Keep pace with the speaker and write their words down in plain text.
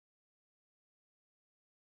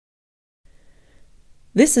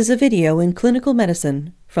This is a video in clinical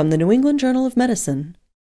medicine from the New England Journal of Medicine.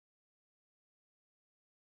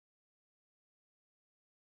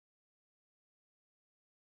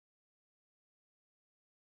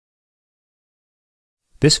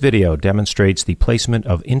 This video demonstrates the placement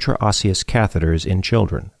of intraosseous catheters in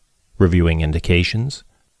children, reviewing indications,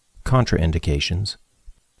 contraindications,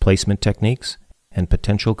 placement techniques, and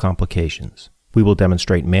potential complications. We will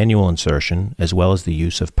demonstrate manual insertion as well as the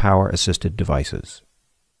use of power-assisted devices.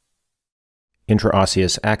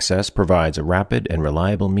 Intraosseous access provides a rapid and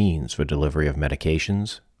reliable means for delivery of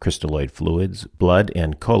medications, crystalloid fluids, blood,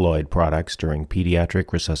 and colloid products during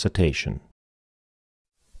pediatric resuscitation.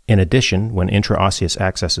 In addition, when intraosseous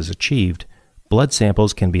access is achieved, blood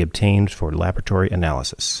samples can be obtained for laboratory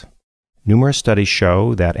analysis. Numerous studies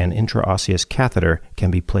show that an intraosseous catheter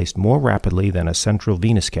can be placed more rapidly than a central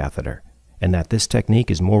venous catheter, and that this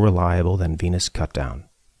technique is more reliable than venous cut-down.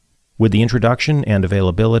 With the introduction and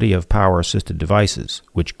availability of power-assisted devices,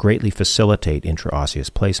 which greatly facilitate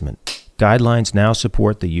intraosseous placement, guidelines now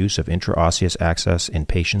support the use of intraosseous access in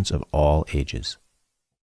patients of all ages.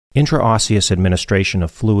 Intraosseous administration of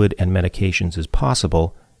fluid and medications is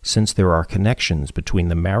possible since there are connections between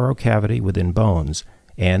the marrow cavity within bones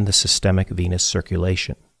and the systemic venous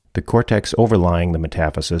circulation. The cortex overlying the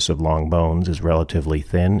metaphysis of long bones is relatively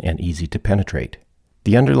thin and easy to penetrate.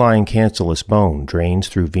 The underlying cancellous bone drains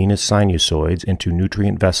through venous sinusoids into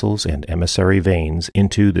nutrient vessels and emissary veins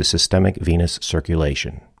into the systemic venous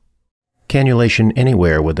circulation. Cannulation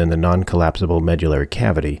anywhere within the non-collapsible medullary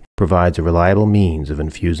cavity provides a reliable means of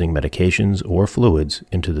infusing medications or fluids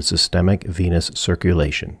into the systemic venous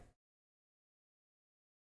circulation.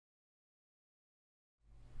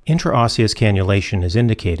 Intraosseous cannulation is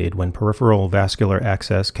indicated when peripheral vascular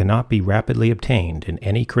access cannot be rapidly obtained in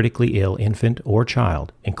any critically ill infant or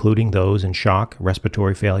child, including those in shock,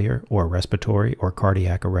 respiratory failure, or respiratory or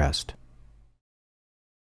cardiac arrest.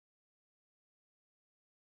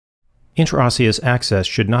 Intraosseous access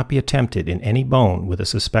should not be attempted in any bone with a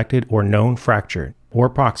suspected or known fracture or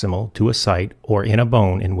proximal to a site or in a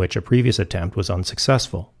bone in which a previous attempt was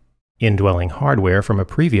unsuccessful. Indwelling hardware from a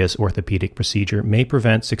previous orthopedic procedure may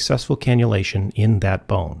prevent successful cannulation in that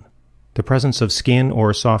bone. The presence of skin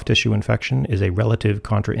or soft tissue infection is a relative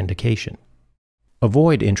contraindication.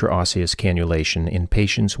 Avoid intraosseous cannulation in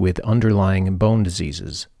patients with underlying bone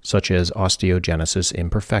diseases, such as osteogenesis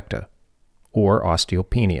imperfecta or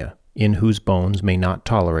osteopenia, in whose bones may not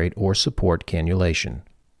tolerate or support cannulation,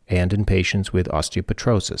 and in patients with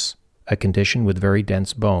osteopetrosis, a condition with very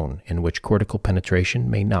dense bone in which cortical penetration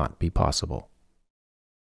may not be possible.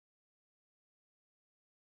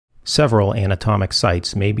 Several anatomic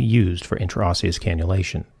sites may be used for intraosseous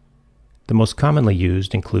cannulation. The most commonly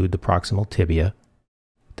used include the proximal tibia,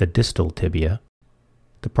 the distal tibia,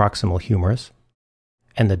 the proximal humerus,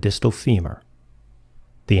 and the distal femur.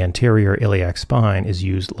 The anterior iliac spine is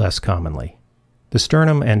used less commonly. The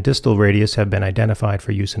sternum and distal radius have been identified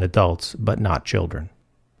for use in adults, but not children.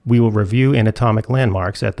 We will review anatomic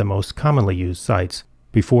landmarks at the most commonly used sites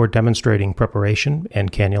before demonstrating preparation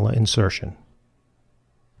and cannula insertion.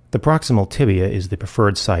 The proximal tibia is the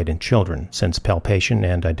preferred site in children, since palpation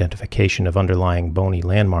and identification of underlying bony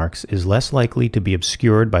landmarks is less likely to be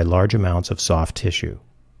obscured by large amounts of soft tissue.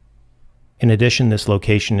 In addition, this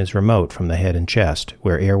location is remote from the head and chest,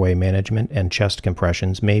 where airway management and chest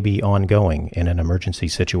compressions may be ongoing in an emergency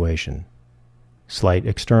situation. Slight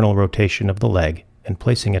external rotation of the leg and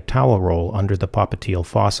placing a towel roll under the popliteal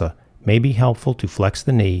fossa may be helpful to flex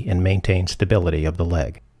the knee and maintain stability of the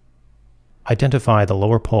leg. Identify the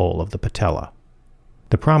lower pole of the patella.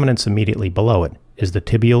 The prominence immediately below it is the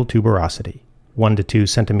tibial tuberosity. 1 to 2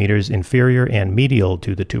 centimeters inferior and medial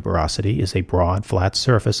to the tuberosity is a broad, flat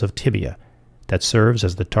surface of tibia that serves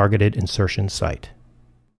as the targeted insertion site.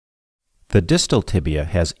 The distal tibia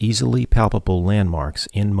has easily palpable landmarks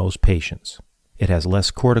in most patients. It has less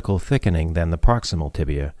cortical thickening than the proximal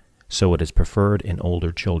tibia, so it is preferred in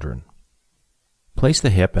older children. Place the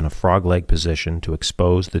hip in a frog leg position to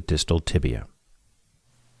expose the distal tibia.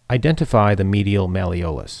 Identify the medial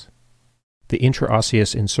malleolus. The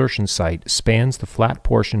intraosseous insertion site spans the flat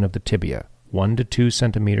portion of the tibia, 1 to 2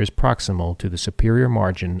 centimeters proximal to the superior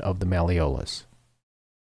margin of the malleolus.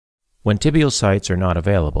 When tibial sites are not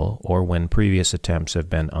available, or when previous attempts have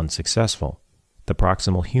been unsuccessful, the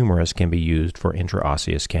proximal humerus can be used for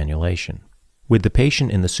intraosseous cannulation. With the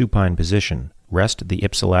patient in the supine position, rest the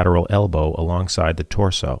ipsilateral elbow alongside the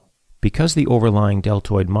torso. Because the overlying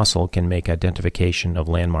deltoid muscle can make identification of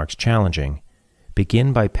landmarks challenging,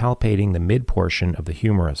 begin by palpating the mid-portion of the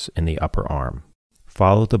humerus in the upper arm.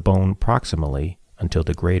 Follow the bone proximally until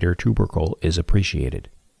the greater tubercle is appreciated.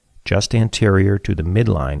 just anterior to the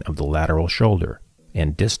midline of the lateral shoulder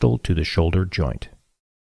and distal to the shoulder joint.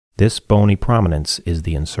 This bony prominence is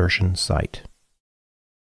the insertion site.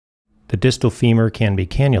 The distal femur can be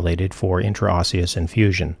cannulated for intraosseous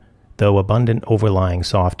infusion, though abundant overlying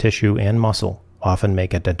soft tissue and muscle often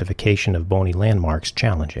make identification of bony landmarks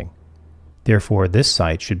challenging. Therefore, this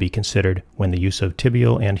site should be considered when the use of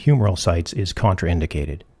tibial and humeral sites is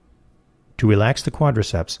contraindicated. To relax the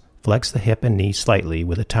quadriceps, flex the hip and knee slightly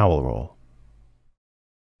with a towel roll.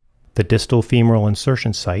 The distal femoral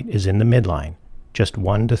insertion site is in the midline, just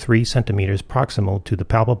 1 to 3 centimeters proximal to the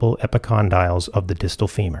palpable epicondyles of the distal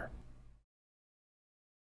femur.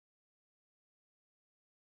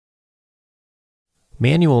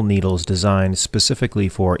 Manual needles designed specifically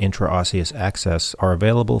for intraosseous access are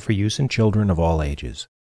available for use in children of all ages.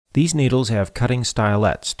 These needles have cutting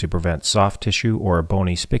stylets to prevent soft tissue or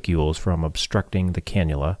bony spicules from obstructing the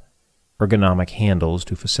cannula, ergonomic handles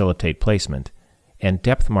to facilitate placement, and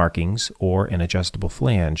depth markings or an adjustable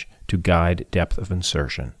flange to guide depth of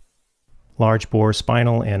insertion. Large bore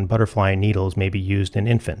spinal and butterfly needles may be used in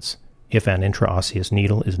infants if an intraosseous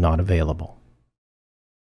needle is not available.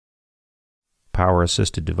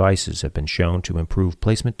 Power-assisted devices have been shown to improve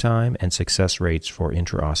placement time and success rates for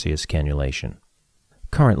intraosseous cannulation.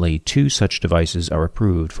 Currently, 2 such devices are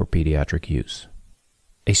approved for pediatric use.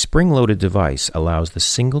 A spring-loaded device allows the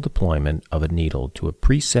single deployment of a needle to a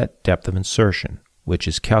preset depth of insertion, which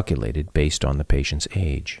is calculated based on the patient's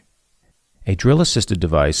age. A drill-assisted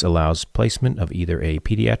device allows placement of either a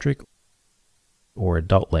pediatric or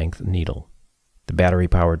adult-length needle. The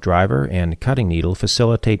battery-powered driver and cutting needle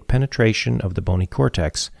facilitate penetration of the bony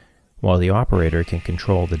cortex, while the operator can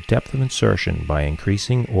control the depth of insertion by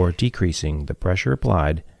increasing or decreasing the pressure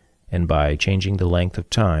applied and by changing the length of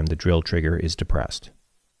time the drill trigger is depressed.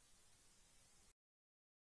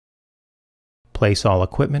 Place all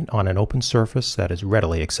equipment on an open surface that is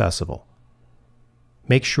readily accessible.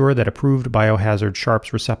 Make sure that approved biohazard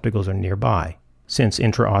sharps receptacles are nearby, since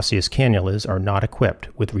intraosseous cannulas are not equipped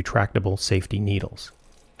with retractable safety needles.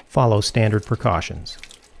 Follow standard precautions.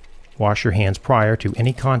 Wash your hands prior to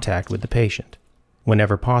any contact with the patient.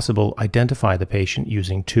 Whenever possible, identify the patient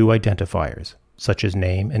using 2 identifiers, such as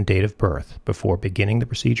name and date of birth, before beginning the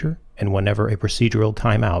procedure and whenever a procedural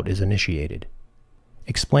timeout is initiated.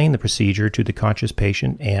 Explain the procedure to the conscious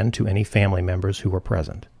patient and to any family members who are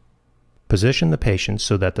present. Position the patient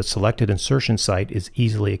so that the selected insertion site is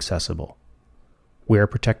easily accessible. Wear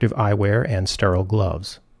protective eyewear and sterile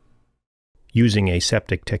gloves. Using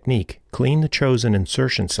aseptic technique, clean the chosen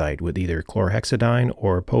insertion site with either chlorhexidine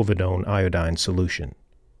or povidone iodine solution.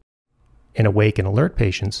 In awake and alert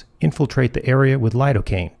patients, infiltrate the area with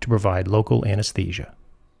lidocaine to provide local anesthesia.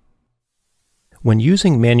 When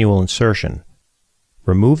using manual insertion,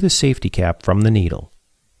 remove the safety cap from the needle.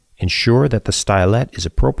 Ensure that the stylet is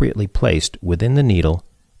appropriately placed within the needle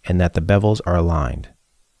and that the bevels are aligned.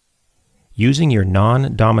 Using your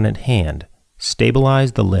non-dominant hand,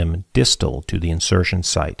 stabilize the limb distal to the insertion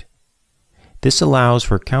site. This allows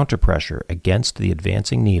for counterpressure against the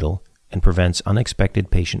advancing needle and prevents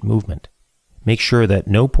unexpected patient movement. Make sure that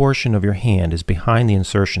no portion of your hand is behind the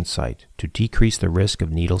insertion site to decrease the risk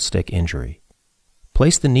of needle stick injury.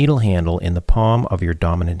 Place the needle handle in the palm of your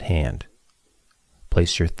dominant hand.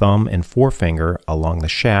 Place your thumb and forefinger along the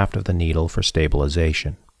shaft of the needle for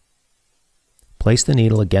stabilization. Place the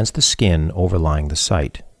needle against the skin overlying the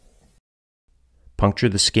site. Puncture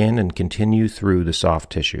the skin and continue through the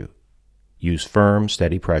soft tissue. Use firm,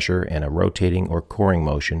 steady pressure and a rotating or coring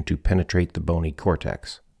motion to penetrate the bony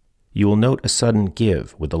cortex. You will note a sudden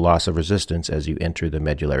give with the loss of resistance as you enter the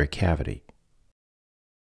medullary cavity.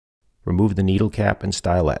 Remove the needle cap and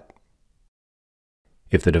stylet.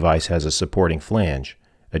 If the device has a supporting flange,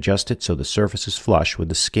 adjust it so the surface is flush with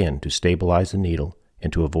the skin to stabilize the needle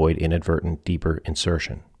and to avoid inadvertent deeper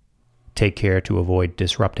insertion. Take care to avoid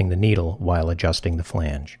disrupting the needle while adjusting the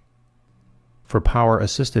flange. For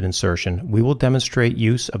power-assisted insertion, we will demonstrate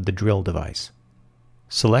use of the drill device.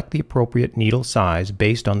 Select the appropriate needle size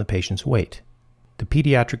based on the patient's weight. The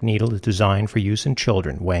pediatric needle is designed for use in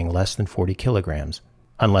children weighing less than 40 kilograms,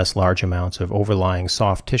 unless large amounts of overlying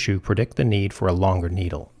soft tissue predict the need for a longer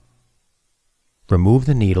needle. Remove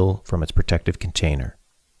the needle from its protective container.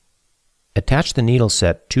 Attach the needle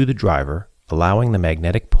set to the driver, allowing the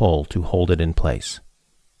magnetic pull to hold it in place.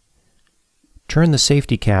 Turn the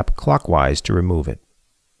safety cap clockwise to remove it.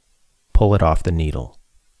 Pull it off the needle.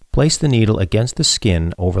 Place the needle against the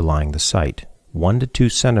skin overlying the site, 1 to 2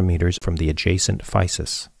 centimeters from the adjacent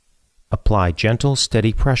physis. Apply gentle,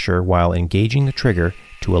 steady pressure while engaging the trigger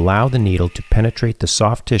to allow the needle to penetrate the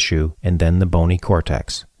soft tissue and then the bony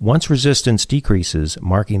cortex. Once resistance decreases,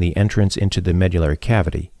 marking the entrance into the medullary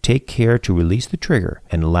cavity, take care to release the trigger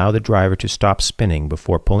and allow the driver to stop spinning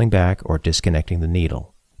before pulling back or disconnecting the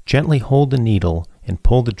needle. Gently hold the needle and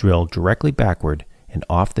pull the drill directly backward and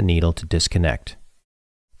off the needle to disconnect.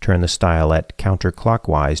 Turn the stylet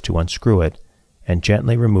counterclockwise to unscrew it and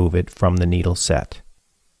gently remove it from the needle set.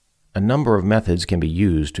 A number of methods can be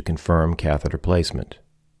used to confirm catheter placement.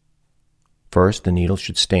 First, the needle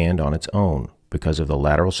should stand on its own because of the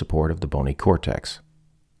lateral support of the bony cortex.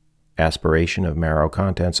 Aspiration of marrow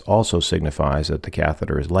contents also signifies that the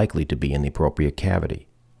catheter is likely to be in the appropriate cavity.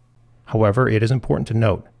 However, it is important to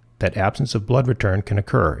note that absence of blood return can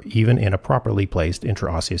occur even in a properly placed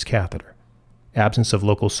intraosseous catheter. Absence of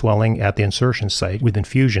local swelling at the insertion site with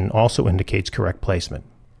infusion also indicates correct placement.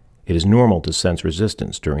 It is normal to sense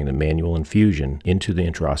resistance during the manual infusion into the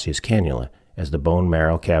intraosseous cannula, as the bone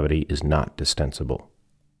marrow cavity is not distensible.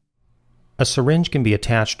 A syringe can be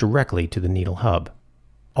attached directly to the needle hub.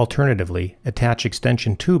 Alternatively, attach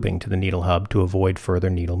extension tubing to the needle hub to avoid further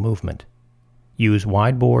needle movement. Use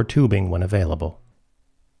wide-bore tubing when available.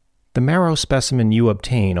 The marrow specimen you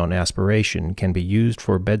obtain on aspiration can be used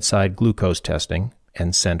for bedside glucose testing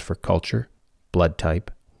and sent for culture, blood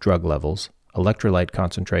type, drug levels, electrolyte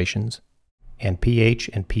concentrations, and pH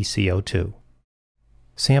and PCO2.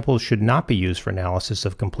 Samples should not be used for analysis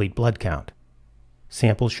of complete blood count.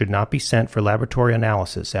 Samples should not be sent for laboratory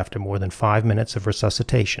analysis after more than 5 minutes of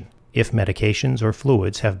resuscitation, if medications or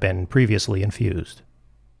fluids have been previously infused.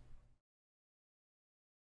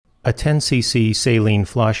 A 10 cc saline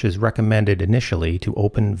flush is recommended initially to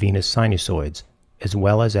open venous sinusoids, as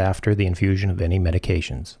well as after the infusion of any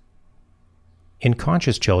medications. In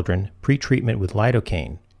conscious children, pretreatment with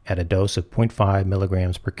lidocaine at a dose of 0.5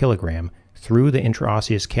 milligrams per kilogram through the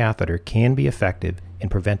intraosseous catheter can be effective in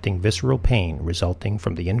preventing visceral pain resulting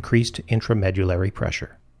from the increased intramedullary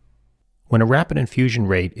pressure. When a rapid infusion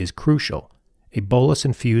rate is crucial, a bolus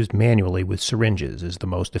infused manually with syringes is the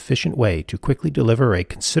most efficient way to quickly deliver a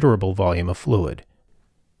considerable volume of fluid.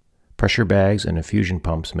 Pressure bags and infusion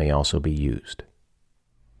pumps may also be used.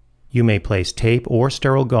 You may place tape or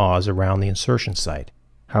sterile gauze around the insertion site.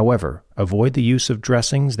 However, avoid the use of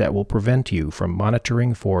dressings that will prevent you from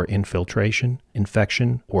monitoring for infiltration,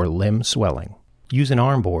 infection, or limb swelling. Use an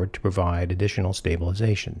arm board to provide additional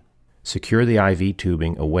stabilization. Secure the IV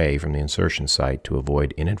tubing away from the insertion site to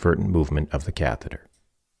avoid inadvertent movement of the catheter.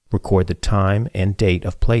 Record the time and date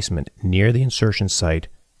of placement near the insertion site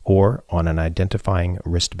or on an identifying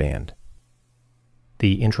wristband.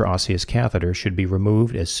 The intraosseous catheter should be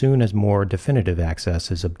removed as soon as more definitive access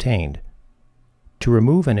is obtained. To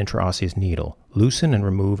remove an intraosseous needle, loosen and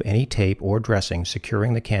remove any tape or dressing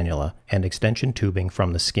securing the cannula and extension tubing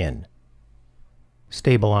from the skin.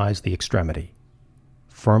 Stabilize the extremity.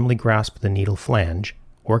 Firmly grasp the needle flange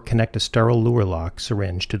or connect a sterile luer lock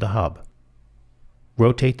syringe to the hub.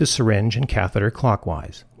 Rotate the syringe and catheter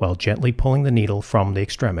clockwise while gently pulling the needle from the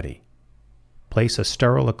extremity. Place a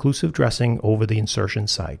sterile occlusive dressing over the insertion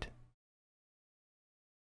site.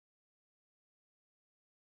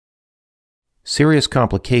 Serious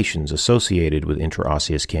complications associated with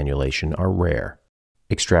intraosseous cannulation are rare.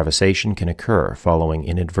 Extravasation can occur following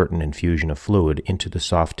inadvertent infusion of fluid into the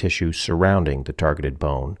soft tissue surrounding the targeted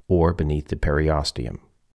bone or beneath the periosteum.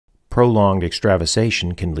 Prolonged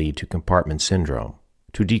extravasation can lead to compartment syndrome.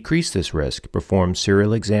 To decrease this risk, perform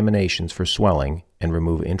serial examinations for swelling and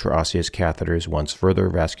remove intraosseous catheters once further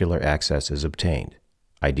vascular access is obtained,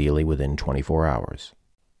 ideally within 24 hours.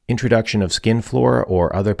 Introduction of skin flora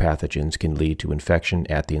or other pathogens can lead to infection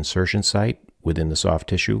at the insertion site, within the soft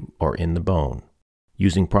tissue, or in the bone.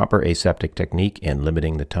 Using proper aseptic technique and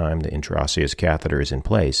limiting the time the intraosseous catheter is in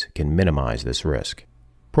place can minimize this risk.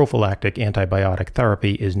 Prophylactic antibiotic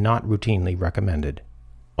therapy is not routinely recommended.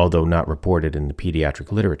 Although not reported in the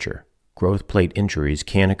pediatric literature, growth plate injuries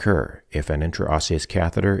can occur if an intraosseous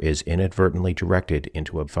catheter is inadvertently directed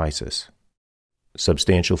into a physis.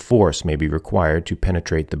 Substantial force may be required to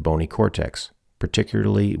penetrate the bony cortex,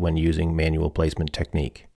 particularly when using manual placement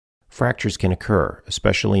technique. Fractures can occur,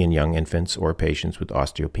 especially in young infants or patients with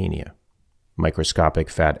osteopenia. Microscopic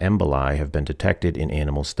fat emboli have been detected in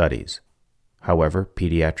animal studies. However,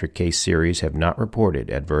 pediatric case series have not reported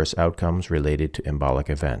adverse outcomes related to embolic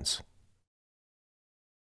events.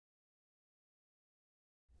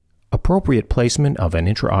 Appropriate placement of an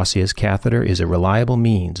intraosseous catheter is a reliable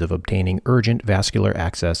means of obtaining urgent vascular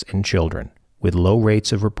access in children with low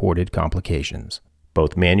rates of reported complications.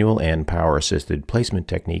 Both manual and power-assisted placement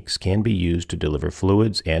techniques can be used to deliver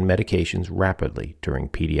fluids and medications rapidly during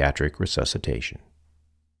pediatric resuscitation.